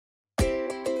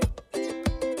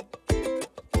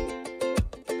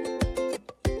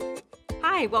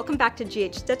Hi, welcome back to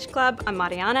GH Stitch Club. I'm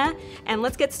Mariana, and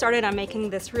let's get started on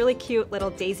making this really cute little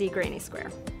daisy granny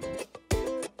square.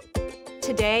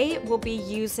 Today we'll be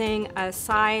using a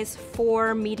size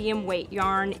 4 medium weight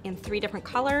yarn in 3 different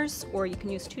colors, or you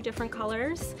can use 2 different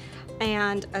colors,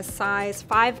 and a size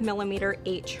 5mm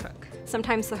H hook.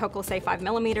 Sometimes the hook will say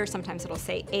 5mm, sometimes it'll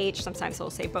say H, sometimes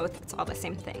it'll say both. It's all the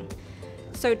same thing.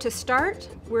 So to start,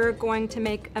 we're going to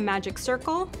make a magic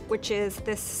circle, which is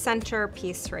this center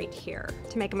piece right here.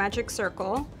 To make a magic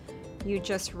circle, you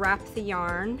just wrap the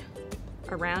yarn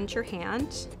around your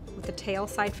hand with the tail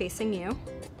side facing you,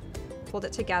 hold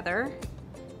it together,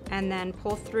 and then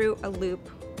pull through a loop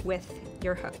with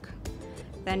your hook.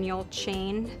 Then you'll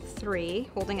chain 3,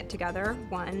 holding it together,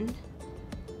 1,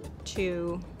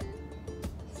 2,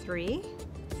 3,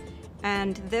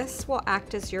 and this will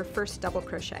act as your first double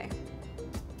crochet.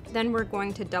 Then we're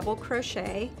going to double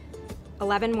crochet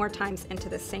 11 more times into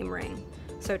the same ring.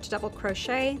 So to double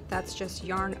crochet, that's just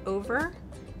yarn over,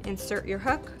 insert your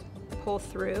hook, pull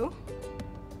through,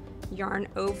 yarn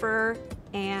over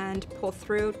and pull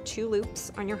through 2 loops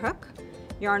on your hook,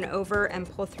 yarn over and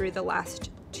pull through the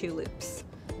last 2 loops.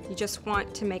 You just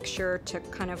want to make sure to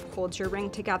kind of hold your ring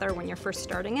together when you're first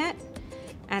starting it,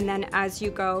 and then as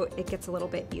you go, it gets a little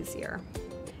bit easier.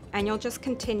 And you'll just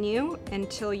continue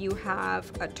until you have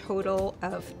a total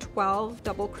of 12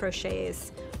 double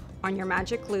crochets on your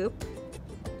magic loop.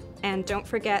 And don't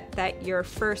forget that your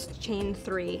first chain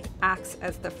 3 acts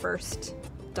as the first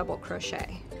double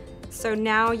crochet. So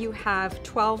now you have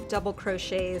 12 double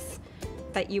crochets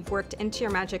that you've worked into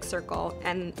your magic circle,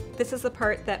 and this is the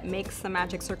part that makes the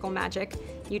magic circle magic.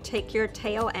 You take your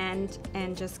tail end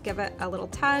and just give it a little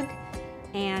tug,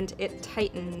 and it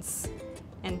tightens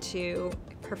into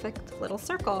perfect little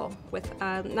circle with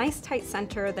a nice tight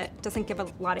center that doesn't give a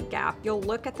lot of gap. You'll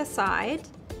look at the side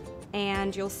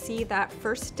and you'll see that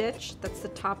first stitch that's the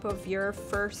top of your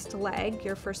first leg,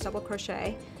 your first double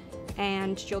crochet,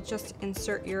 and you'll just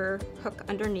insert your hook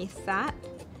underneath that,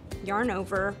 yarn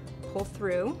over, pull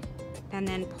through, and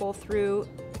then pull through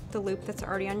the loop that's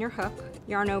already on your hook,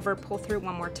 yarn over, pull through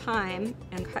one more time,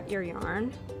 and cut your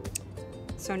yarn.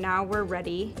 So now we're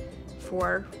ready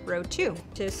for row 2.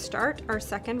 To start our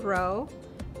second row,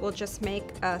 we'll just make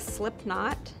a slip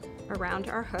knot around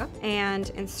our hook and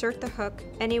insert the hook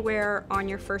anywhere on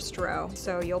your first row.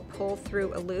 So you'll pull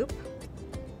through a loop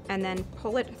and then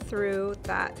pull it through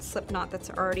that slip knot that's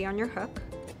already on your hook.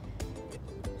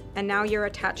 And now you're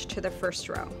attached to the first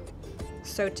row.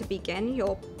 So to begin,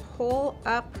 you'll pull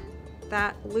up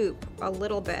that loop a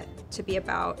little bit to be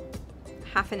about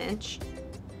 1/2 inch,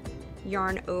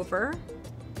 yarn over,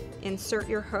 insert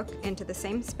your hook into the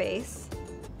same space,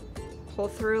 pull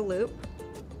through a loop,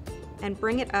 and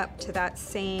bring it up to that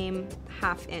same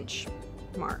 1/2 inch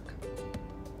mark.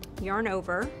 Yarn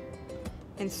over,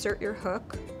 insert your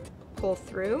hook, pull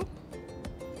through,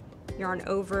 yarn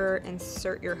over,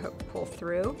 insert your hook, pull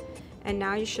through, and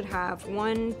now you should have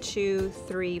 1, 2,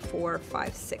 3, 4,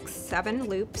 5, 6, 7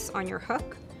 loops on your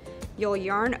hook. You'll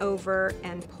yarn over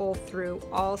and pull through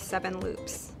all 7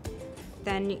 loops.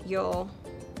 Then you'll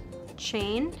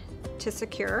chain to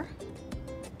secure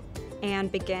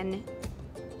and begin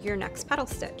your next petal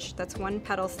stitch. That's 1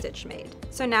 petal stitch made.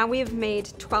 So now we've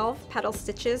made 12 petal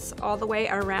stitches all the way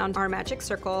around our magic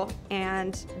circle,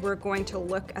 and we're going to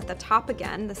look at the top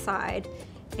again, the side,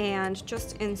 and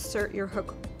just insert your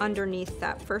hook underneath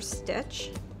that first stitch,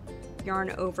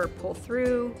 yarn over, pull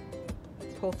through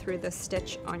the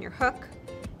stitch on your hook,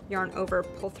 yarn over,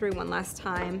 pull through one last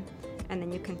time, and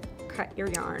then you can cut your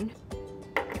yarn.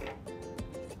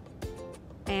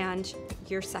 And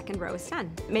your second row is done.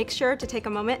 Make sure to take a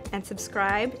moment and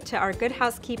subscribe to our Good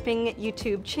Housekeeping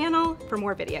YouTube channel for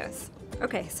more videos.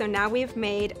 Okay, so now we've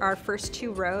made our first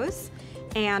 2 rows,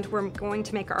 and we're going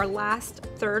to make our last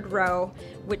 3rd row,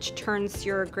 which turns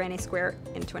your granny square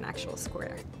into an actual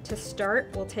square. To start,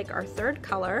 we'll take our 3rd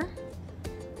color,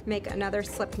 make another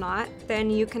slip knot, then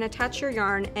you can attach your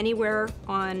yarn anywhere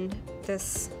on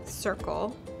this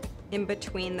circle in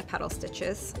between the petal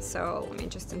stitches. So let me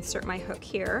just insert my hook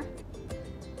here.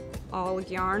 I'll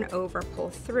yarn over, pull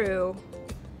through,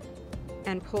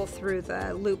 and pull through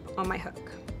the loop on my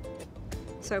hook.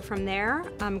 So from there,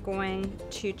 I'm going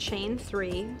to chain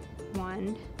 3,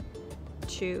 1,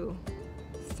 2,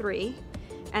 3,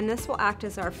 and this will act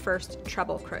as our first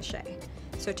treble crochet.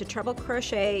 So to treble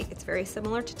crochet, it's very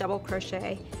similar to double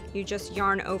crochet. You just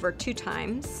yarn over 2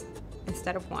 times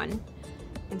instead of 1,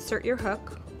 insert your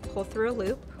hook, pull through a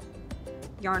loop,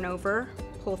 yarn over,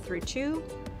 pull through 2,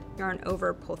 yarn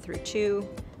over, pull through 2,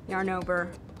 yarn over,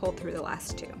 pull through the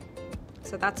last 2.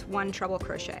 So that's 1 treble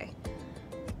crochet.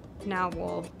 Now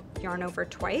we'll yarn over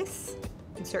twice,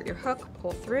 insert your hook,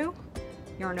 pull through,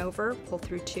 yarn over, pull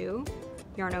through 2,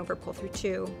 yarn over, pull through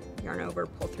 2, yarn over,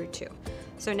 pull through 2.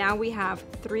 So now we have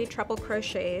 3 treble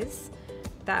crochets.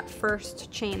 That first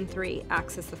chain 3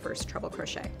 acts as the first treble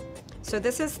crochet. So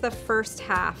this is the first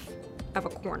half of a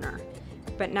corner,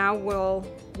 but now we'll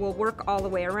work all the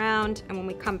way around, and when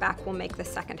we come back we'll make the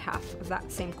second half of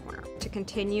that same corner. To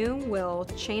continue, we'll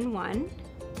chain 1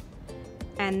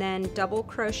 and then double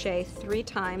crochet 3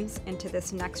 times into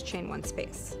this next chain 1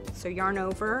 space. So yarn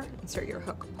over, insert your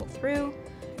hook, pull through,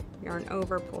 yarn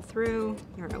over, pull through,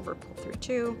 yarn over, pull through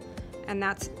 2, and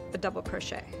that's a double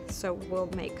crochet. So we'll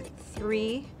make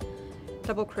 3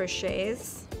 double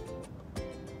crochets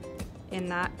in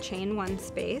that chain 1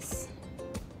 space.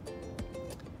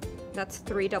 That's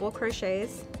 3 double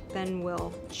crochets. Then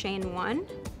we'll chain 1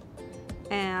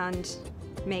 and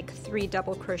make 3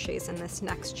 double crochets in this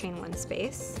next chain 1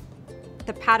 space.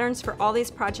 The patterns for all these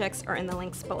projects are in the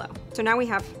links below. So now we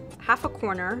have half a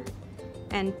corner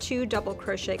and 2 double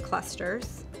crochet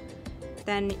clusters.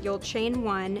 Then you'll chain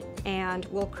 1 and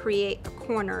we'll create a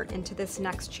corner into this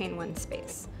next chain 1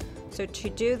 space. So to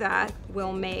do that,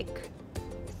 we'll make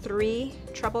 3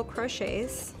 treble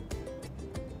crochets.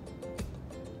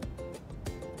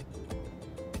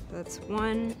 That's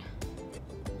 1,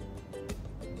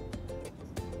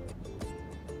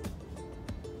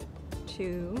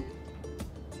 2.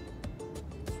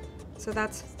 So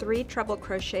that's 3 treble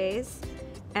crochets,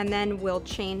 and then we'll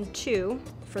chain 2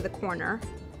 for the corner,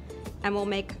 and we'll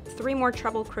make 3 more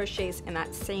treble crochets in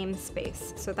that same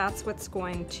space. So that's what's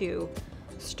going to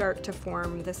start to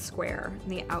form this square on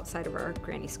the outside of our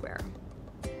granny square.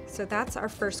 So that's our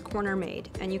first corner made,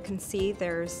 and you can see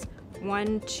there's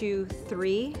 1, 2,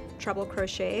 3 treble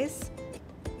crochets.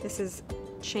 This is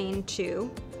chain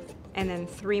 2, and then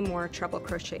 3 more treble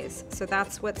crochets. So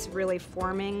that's what's really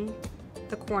forming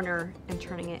the corner and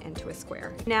turning it into a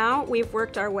square. Now we've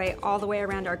worked our way all the way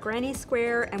around our granny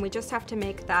square, and we just have to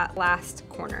make that last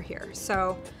corner here.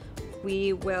 So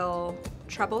we will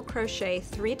treble crochet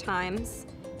 3 times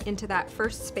into that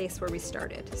first space where we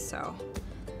started. So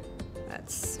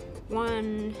that's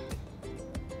 1,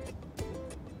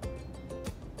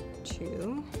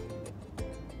 2,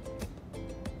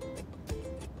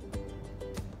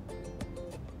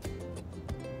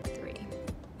 3.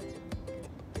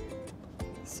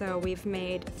 So we've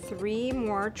made 3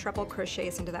 more treble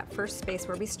crochets into that first space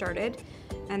where we started,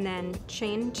 and then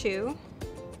chain 2,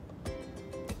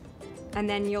 and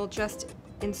then you'll just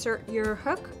insert your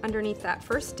hook underneath that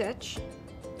first stitch,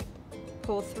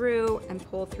 pull through and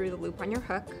pull through the loop on your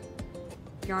hook,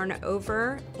 yarn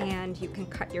over, and you can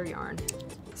cut your yarn.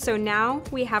 So now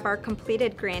we have our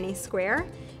completed granny square,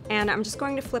 and I'm just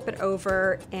going to flip it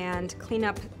over and clean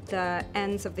up the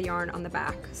ends of the yarn on the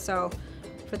back. So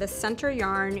for the center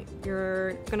yarn,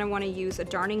 you're going to want to use a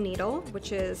darning needle,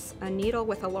 which is a needle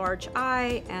with a large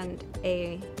eye and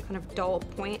a kind of dull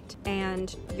point,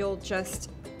 and you'll just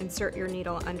insert your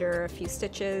needle under a few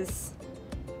stitches,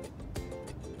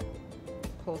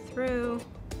 pull through,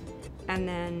 and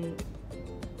then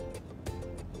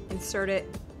insert it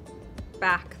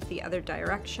back the other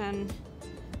direction,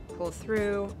 pull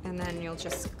through, and then you'll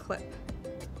just clip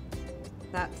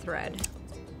that thread.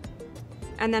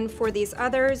 And then for these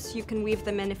others, you can weave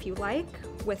them in if you like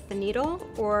with the needle,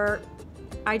 or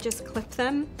I just clip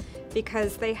them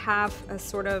because they have a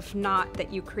sort of knot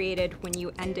that you created when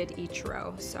you ended each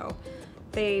row, so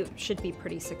they should be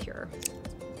pretty secure.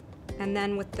 And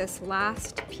then with this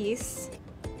last piece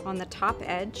on the top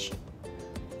edge,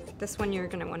 this one you're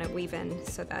going to want to weave in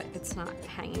so that it's not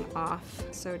hanging off.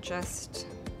 So just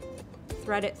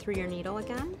thread it through your needle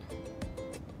again,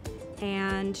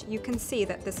 and you can see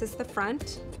that this is the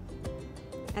front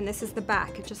and this is the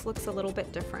back. It just looks a little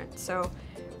bit different. So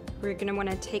we're going to want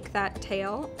to take that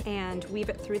tail and weave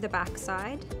it through the back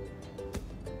side.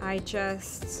 I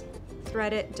just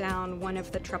thread it down one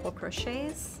of the treble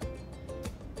crochets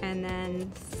and then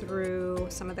through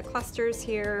some of the clusters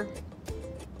here,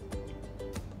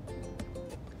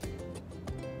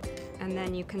 and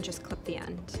then you can just clip the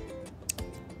end.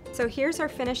 So here's our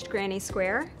finished granny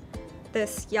square.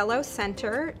 This yellow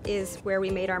center is where we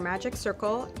made our magic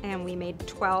circle, and we made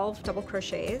 12 double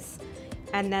crochets.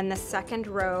 And then the second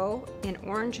row in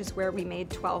orange is where we made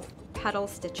 12 petal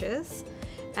stitches.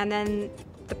 And then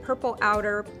the purple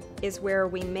outer is where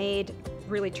we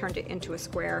really turned it into a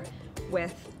square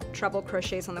with treble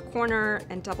crochets on the corner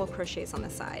and double crochets on the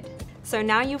side. So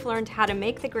now you've learned how to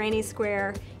make the granny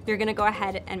square. You're gonna go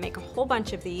ahead and make a whole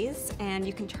bunch of these, and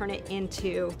you can turn it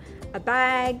into a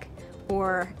bag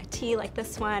or a tee like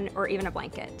this one, or even a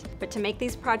blanket. But to make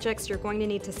these projects, you're going to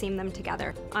need to seam them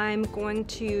together. I'm going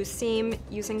to seam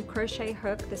using crochet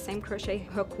hook, the same crochet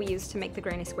hook we used to make the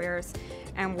granny squares,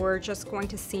 and we're just going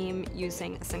to seam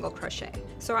using a single crochet.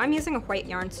 So I'm using a white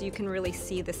yarn so you can really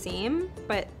see the seam,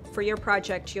 but for your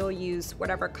project, you'll use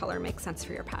whatever color makes sense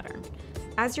for your pattern.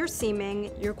 As you're seaming,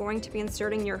 you're going to be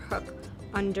inserting your hook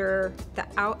under the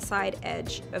outside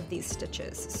edge of these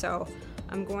stitches. So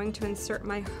I'm going to insert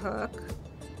my hook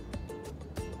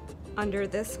under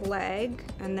this leg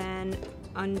and then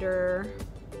under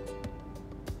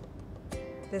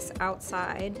this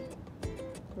outside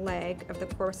leg of the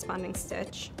corresponding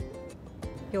stitch.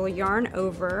 You'll yarn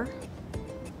over,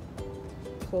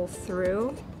 pull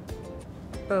through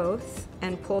both,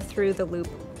 and pull through the loop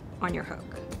on your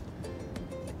hook.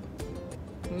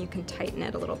 And you can tighten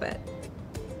it a little bit.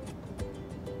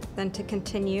 Then to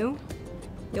continue,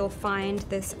 you'll find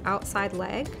this outside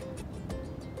leg,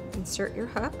 insert your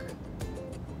hook,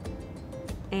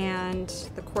 and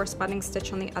the corresponding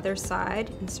stitch on the other side,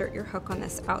 insert your hook on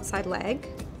this outside leg,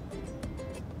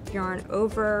 yarn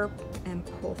over and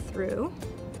pull through.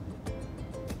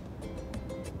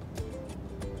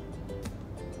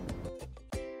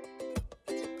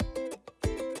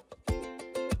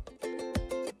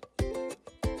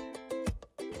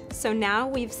 So now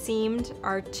we've seamed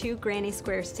our two granny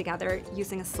squares together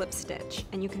using a slip stitch,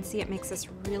 and you can see it makes this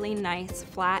really nice,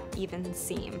 flat, even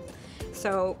seam.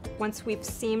 So once we've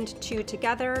seamed two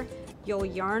together, you'll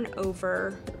yarn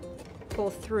over,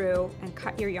 pull through, and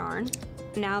cut your yarn.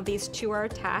 Now these two are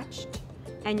attached,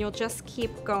 and you'll just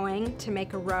keep going to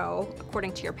make a row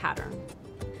according to your pattern.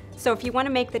 So if you want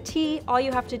to make the tee, all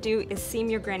you have to do is seam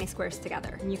your granny squares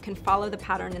together, and you can follow the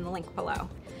pattern in the link below.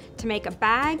 To make a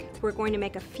bag, we're going to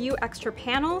make a few extra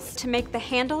panels. To make the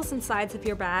handles and sides of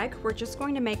your bag, we're just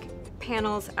going to make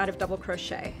panels out of double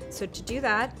crochet. So to do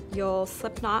that, you'll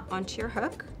slip knot onto your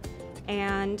hook,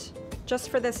 and just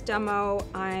for this demo,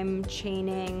 I'm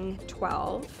chaining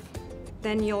 12.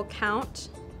 Then you'll count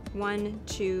 1,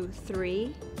 2,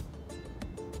 3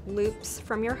 loops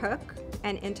from your hook,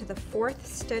 and into the fourth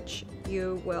stitch,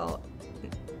 you will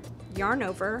yarn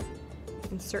over,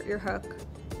 insert your hook,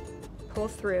 pull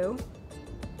through,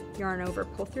 yarn over,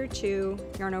 pull through 2,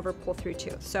 yarn over, pull through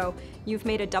 2. So you've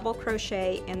made a double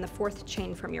crochet in the fourth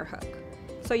chain from your hook.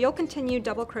 So you'll continue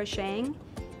double crocheting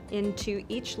into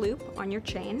each loop on your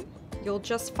chain. You'll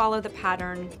just follow the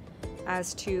pattern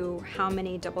as to how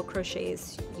many double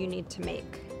crochets you need to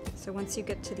make. So once you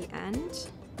get to the end,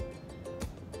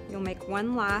 you'll make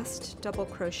one last double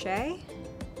crochet,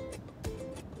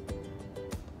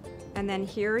 and then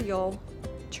here you'll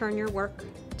turn your work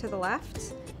to the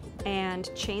left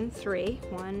and chain 3.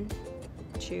 1,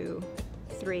 2,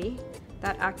 3.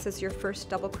 That acts as your first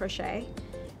double crochet,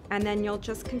 and then you'll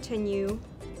just continue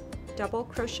double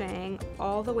crocheting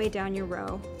all the way down your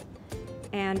row,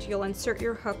 and you'll insert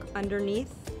your hook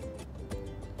underneath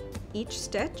each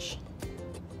stitch,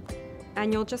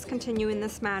 and you'll just continue in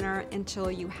this manner until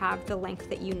you have the length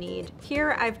that you need.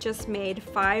 Here I've just made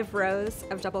 5 rows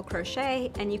of double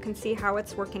crochet, and you can see how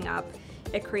it's working up.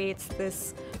 It creates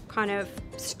this kind of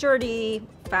sturdy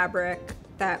fabric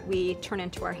that we turn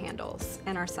into our handles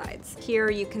and our sides. Here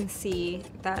you can see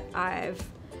that I've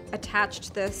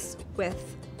attached this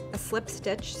with a slip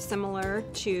stitch similar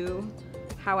to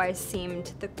how I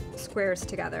seamed the squares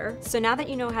together. So now that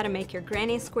you know how to make your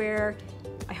granny square,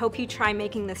 I hope you try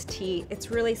making this tee. It's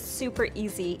really super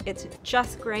easy. It's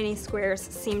just granny squares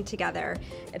seamed together.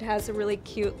 It has a really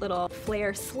cute little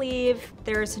flare sleeve.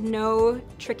 There's no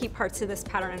tricky parts to this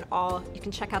pattern at all. You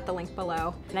can check out the link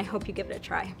below, and I hope you give it a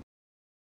try.